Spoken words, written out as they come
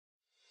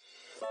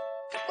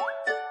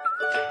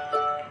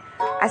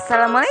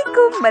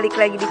Assalamualaikum, balik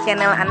lagi di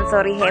channel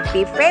Ansori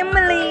Happy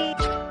Family.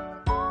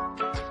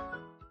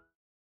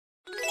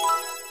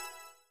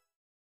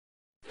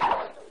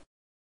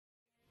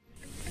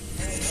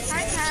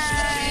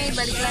 Hai,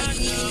 balik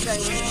lagi. Kali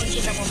ini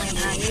kita mau main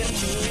air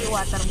di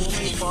Waterboom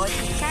lippo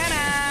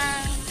Cikarang.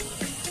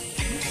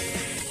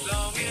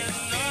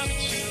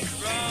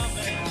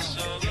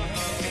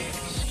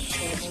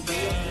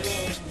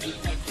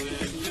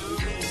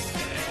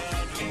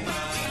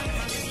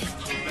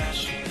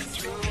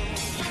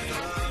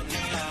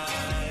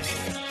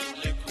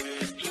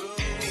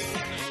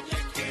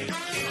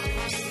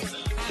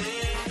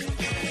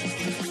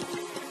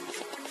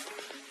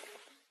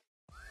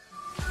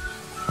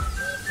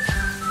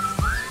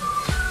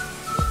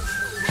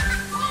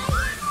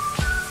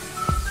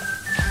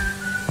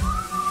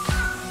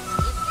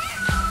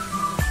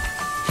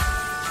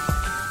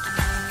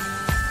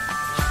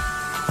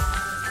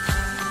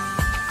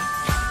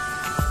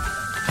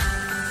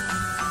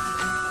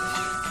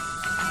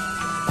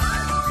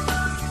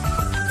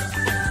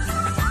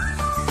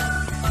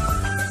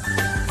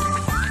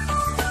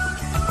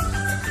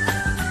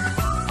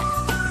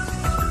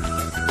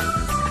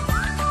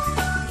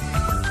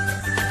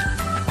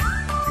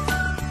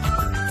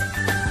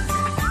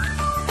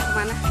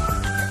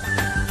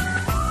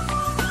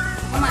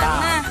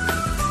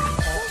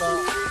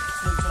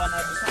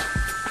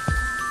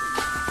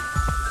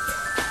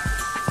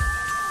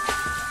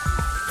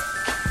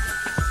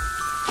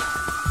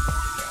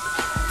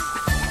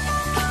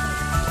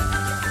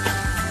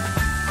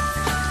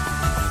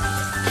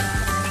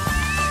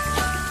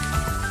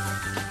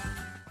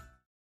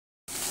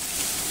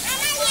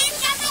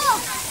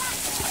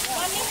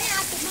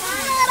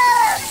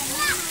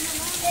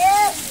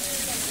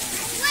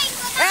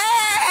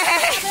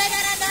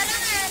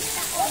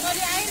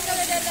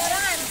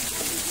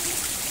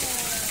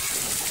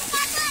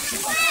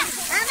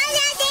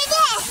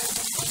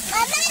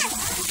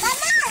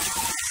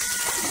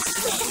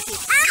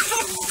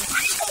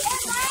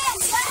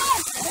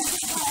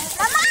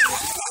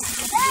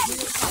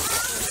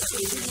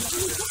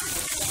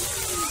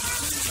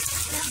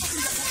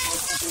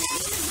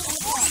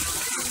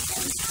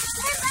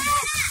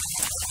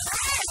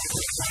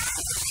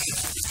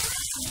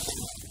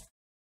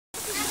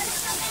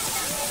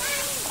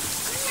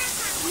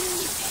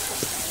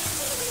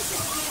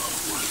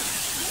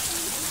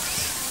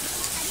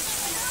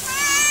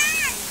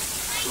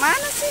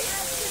 Mana sih?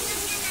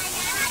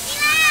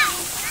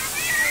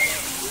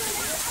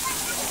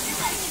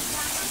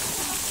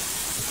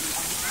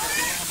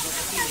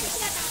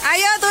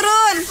 Ayo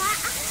turun.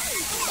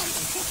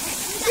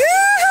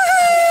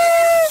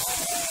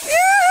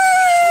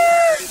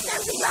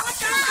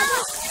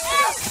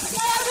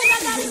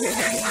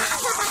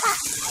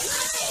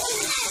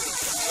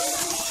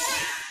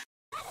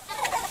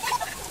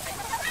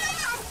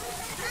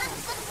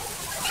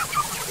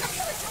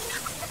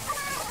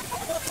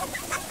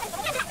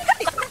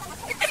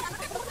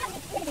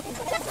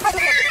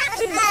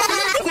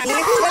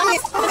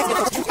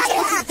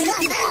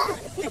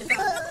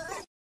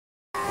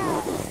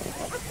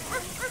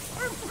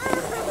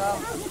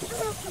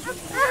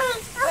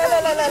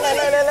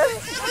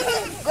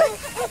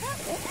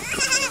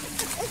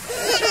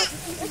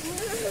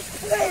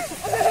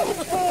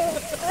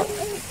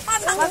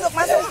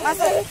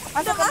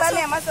 Masuk ke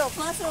bannya, masuk.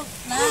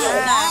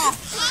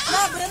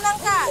 Nah, berenang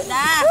Kak,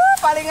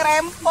 paling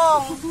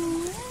rempong.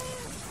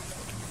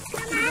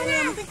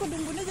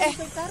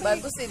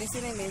 Bagus sih di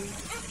sini nih.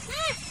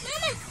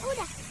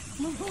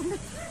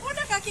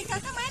 Udah kaki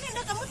kakak mainin,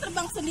 udah kamu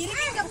terbang sendiri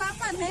kan nggak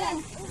apa-apa Neng.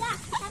 Enggak,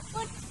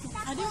 takut.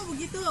 Aduh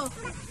begitu.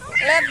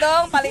 Lihat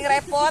dong, paling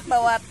repot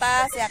bawa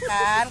tas ya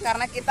kan,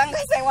 karena kita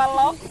nggak sewa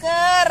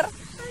loker.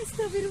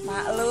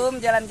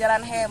 Maklum,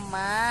 jalan-jalan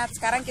hemat.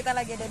 Sekarang kita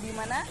lagi ada di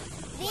mana?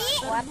 Di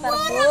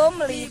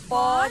Waterboom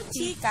lippo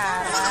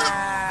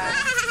Cikarang.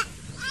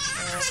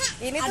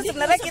 Ini tuh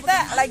sebenarnya kita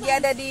lagi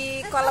ada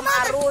di kolam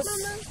arus.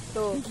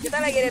 Tuh,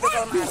 kita lagi ada di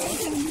kolam arus.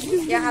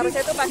 Yang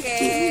harusnya tuh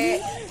pakai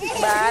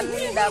ban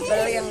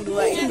double yang 2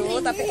 itu,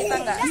 tapi kita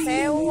nggak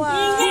sewa.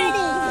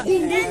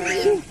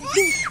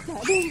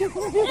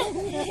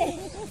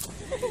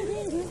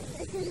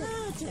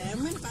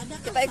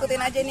 Kita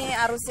ikutin aja nih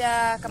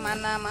arusnya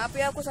kemana. Maaf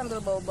ya, aku sambil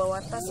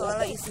bawa-bawa tas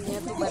soalnya isinya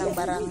tuh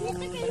barang-barang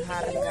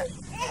berharga.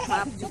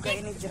 Maaf juga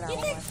ini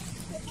jerawat.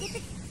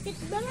 titik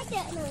banget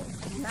ya,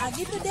 Nah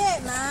gitu deh,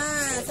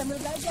 nah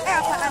sambil belajar.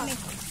 Apaan nih?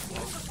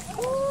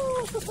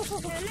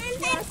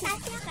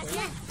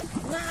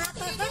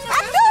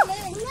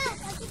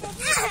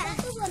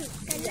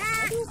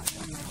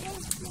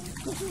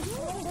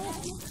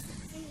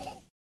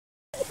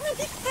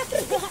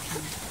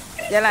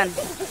 Jalan.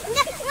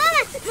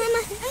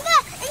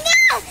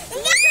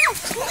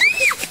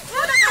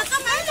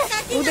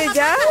 Udah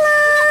jalan.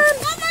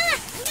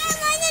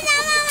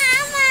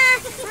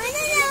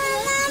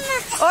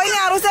 Oh, ini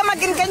arusnya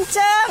makin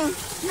kenceng.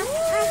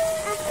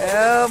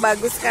 Oh,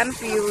 bagus kan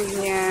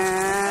view-nya.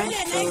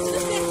 Tuh.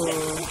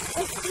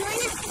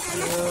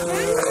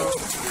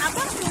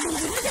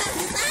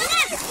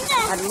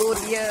 Aduh,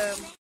 diem.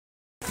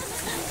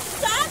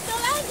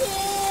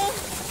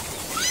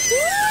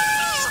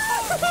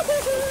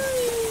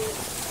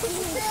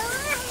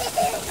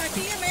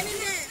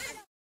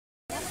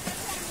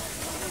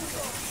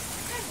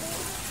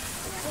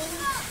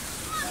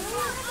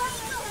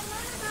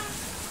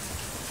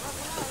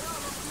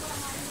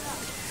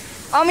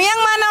 Om Yang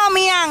mana Om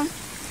Yang?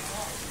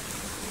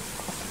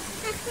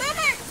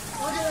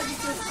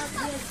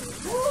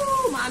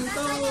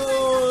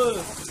 Mantul.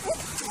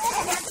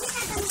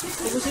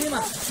 Tunggu sini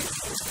mas.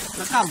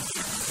 Rekam.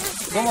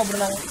 Gua mau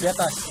berenang di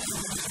atas.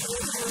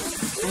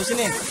 Tunggu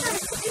sini.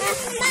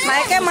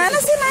 Naiknya mana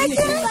sih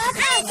naiknya?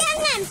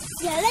 Jangan.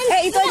 Jalan.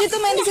 Itu aja tuh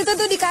main di situ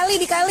tuh di kali.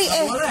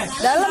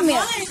 Dalam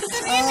ya? Itu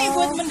kan ini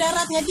buat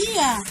mendaratnya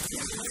dia.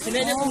 Sini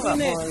aja tunggu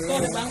nih. Tuh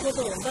ada bangku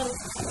tuh. Ntar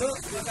tuh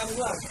rekam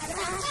gua.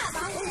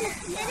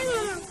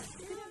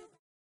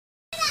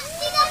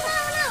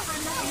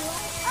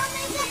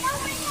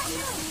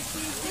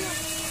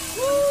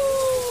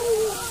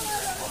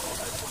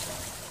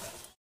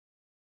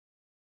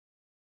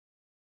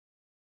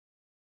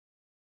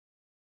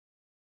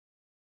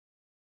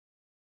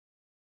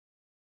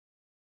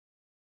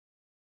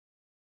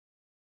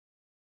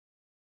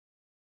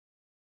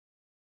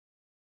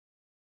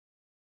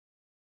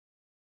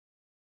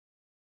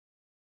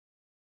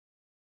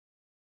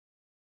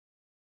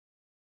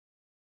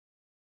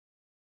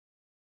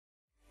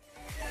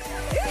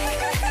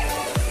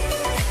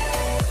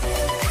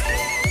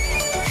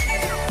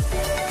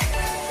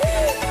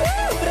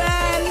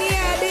 Berani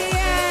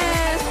adiknya.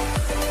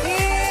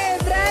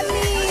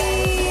 Berani.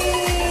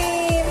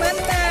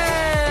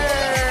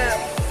 Mantap.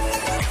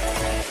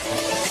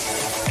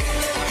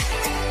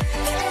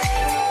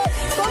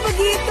 Kok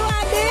begitu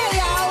adek?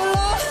 Ya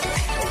Allah.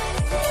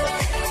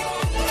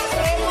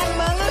 Preman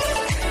banget.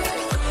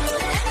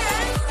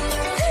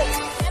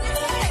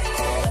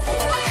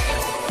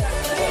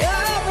 Ya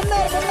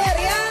bener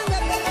ya.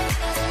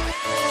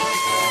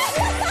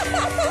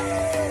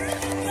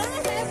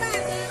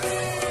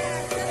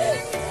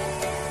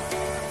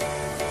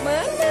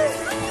 Mana?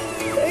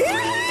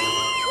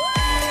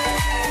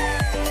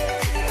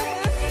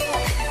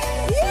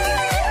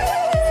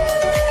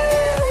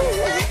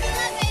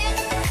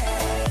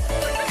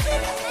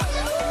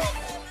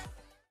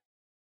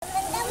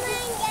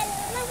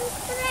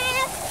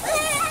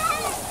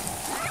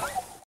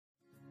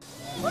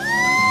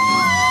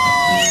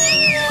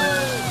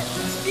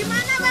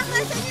 Gimana bang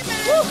rasanya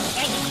bang?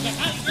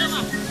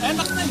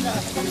 Enak nih.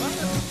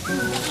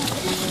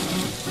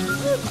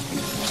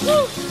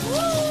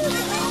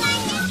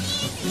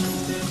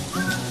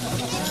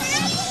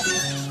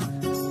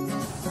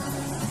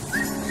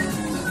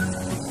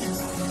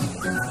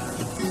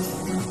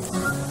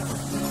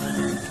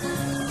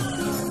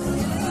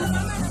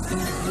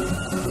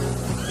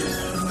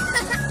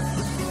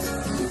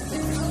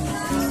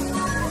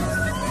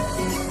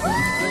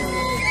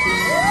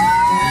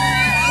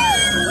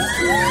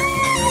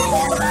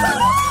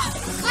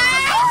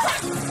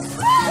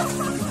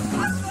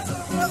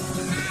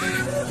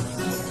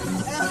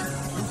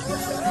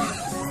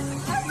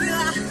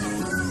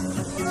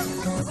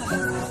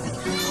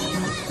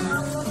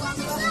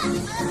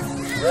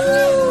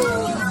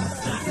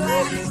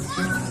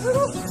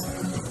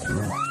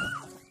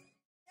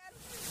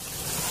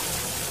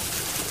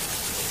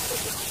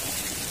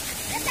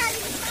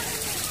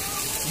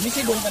 Ini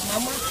sih dompet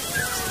mama.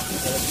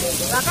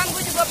 Bahkan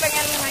gue juga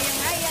pengen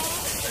ngayang-ngayang.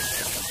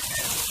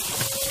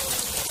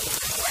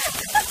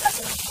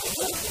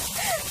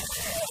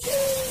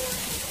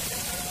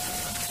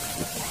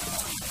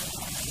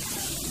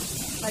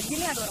 Lagi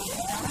nih ada orang.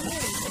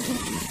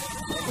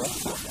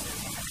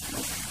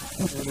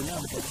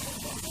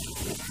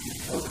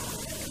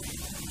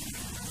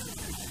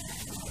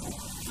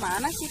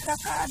 Mana sih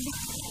kakak adik?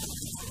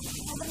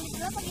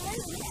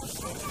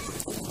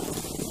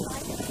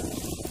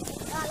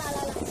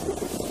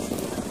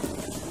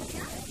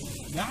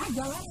 Ya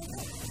jalan.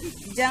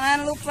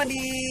 Jangan lupa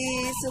di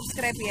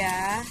subscribe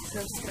ya,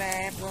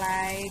 subscribe,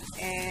 like,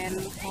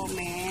 and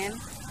comment.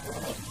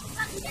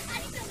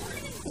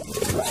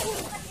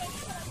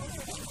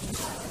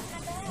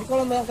 Ini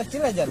kolam yang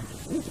kecil aja.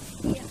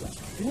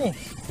 Ini.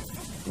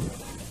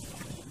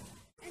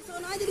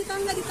 Sono aja di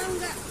tangga. Di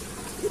tangga.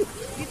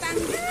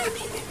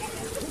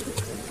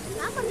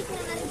 Kenapa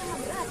mikirin hari itu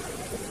berat?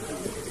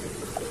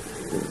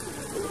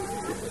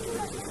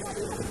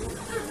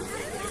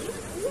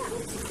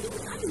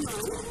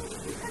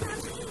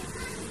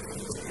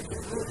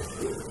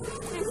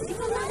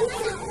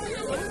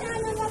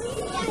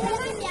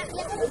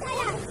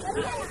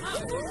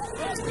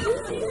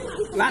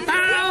 Nggak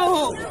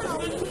tahu.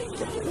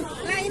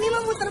 Nah ini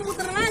mau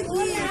muter-muter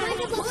lagi.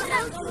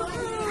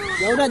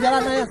 Ya udah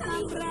jalan aja.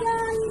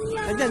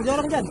 Jan,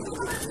 jorong Jan.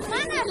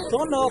 Mana?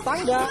 Sono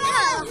tangga.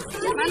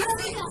 Mana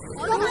sih?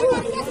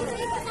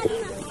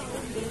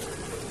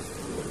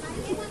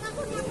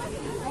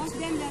 Awas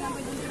jangan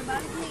sampai jungkir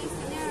balik nih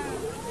isinya.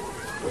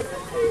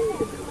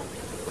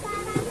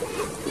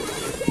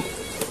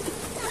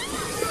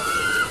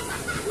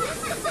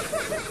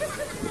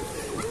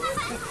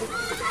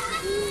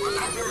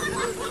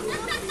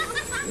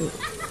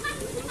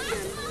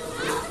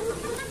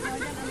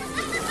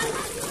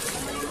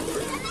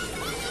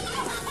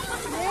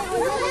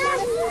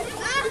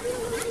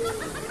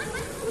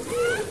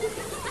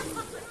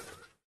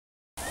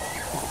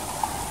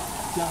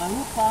 Jangan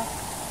lupa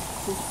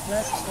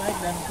subscribe, like,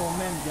 dan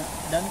komen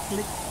dan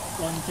klik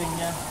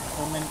loncengnya,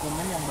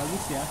 komen-komen yang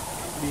bagus ya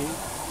di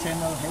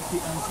channel Happy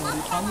and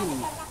Sorry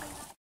Family.